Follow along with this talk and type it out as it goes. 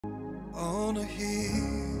on a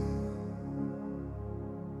hill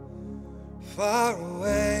far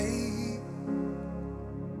away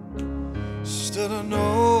stood an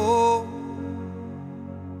old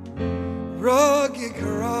rugged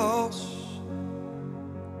cross,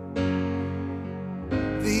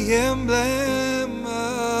 the emblem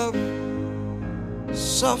of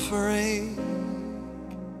suffering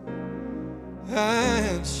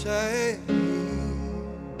and shame.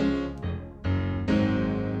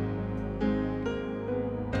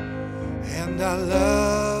 And I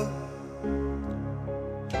love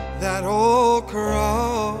that old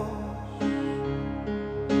cross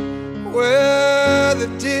where the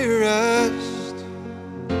dearest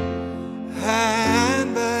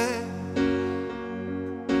hand back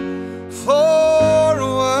for a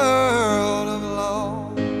world of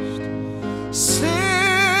lost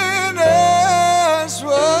sinners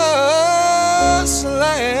was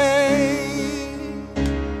slain.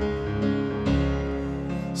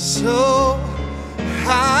 So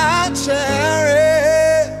I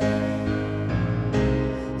cherish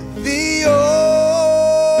the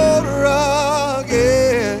old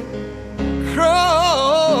rugged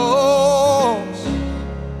cross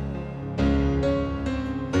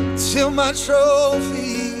till my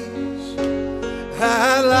trophies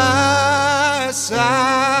at last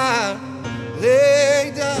I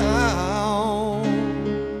lay down,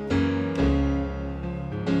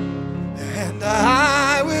 and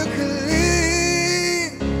I will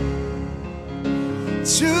cling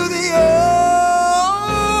to the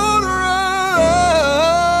old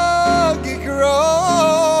rugged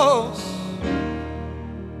cross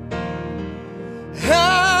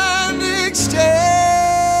and exchange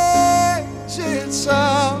it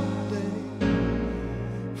someday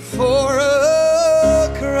for a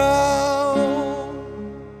crown.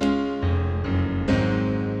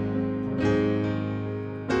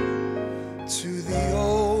 To the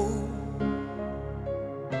old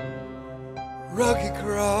rugged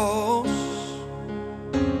cross,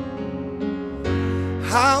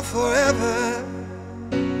 I'll forever,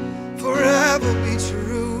 forever be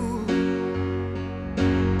true.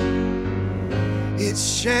 Its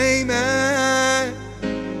shame and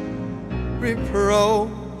reproach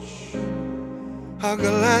I'll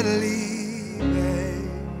gladly bear.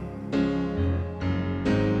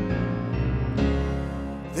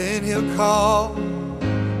 Then he'll call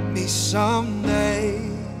me someday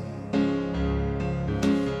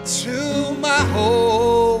to my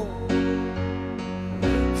home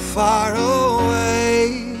far away,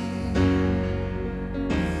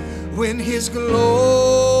 when his glory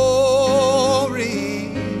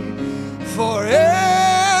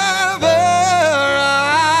forever I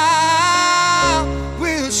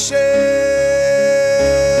will share.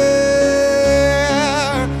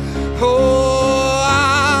 Oh,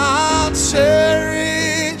 I'll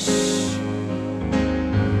cherish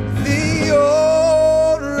the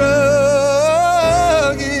old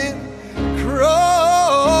rugged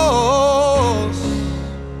cross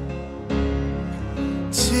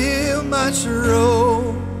till my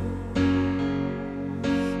trophies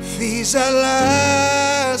at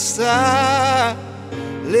last I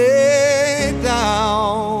lay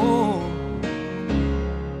down,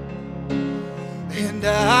 and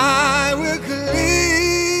I will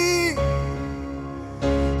cling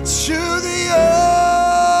to the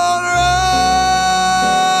old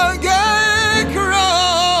rugged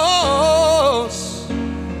cross,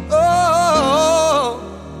 oh,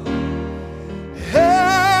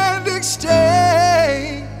 and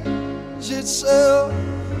exchange it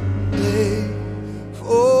someday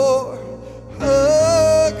for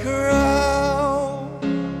a crown.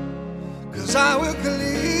 'Cause I will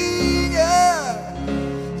cling, yeah,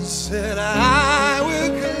 said I will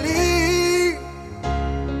cling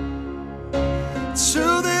to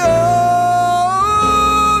the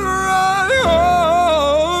old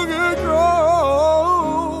rugged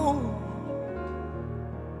cross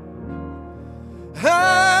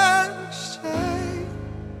and exchange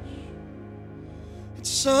it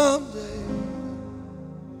someday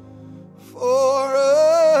for a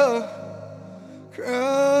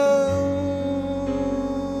crown.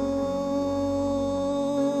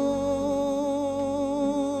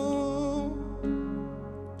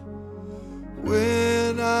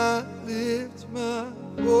 When I lift my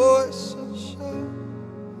voice and shout,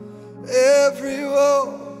 every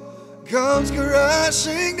wall comes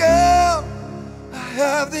crashing down. I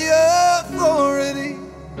have the authority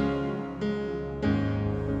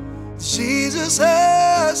Jesus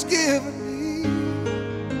has given me,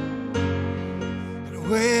 and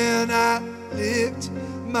when I lift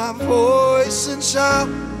my voice and shout,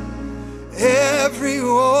 every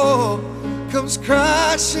wall comes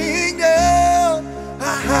crashing down,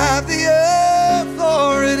 I have the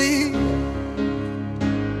authority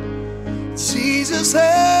Jesus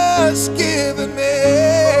has given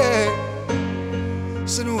me.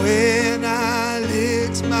 So when I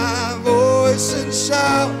lift my voice and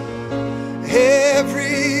shout,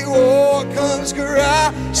 every wall comes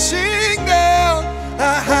crashing down.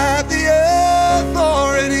 I have the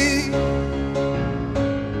authority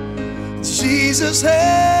Jesus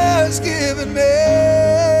has given me.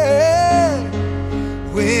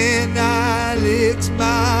 When I lift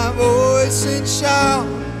my voice and shout,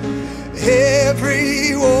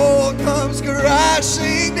 every wall comes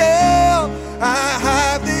crashing down. I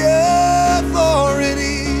have the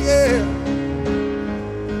authority, yeah,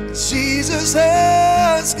 Jesus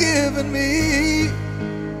has given me.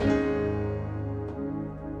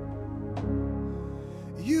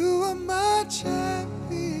 You are my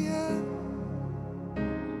champion.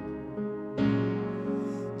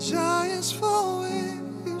 Giants fall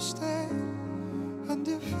when you stand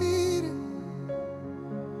undefeated.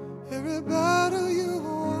 Every battle you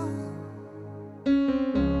won.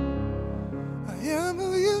 I am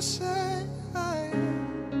who you say I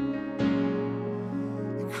am.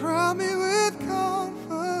 You crown me with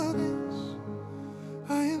confidence.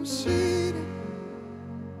 I am seated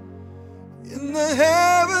in the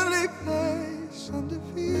heavenly place,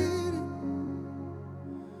 undefeated,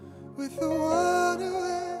 with the one who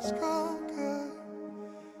has come.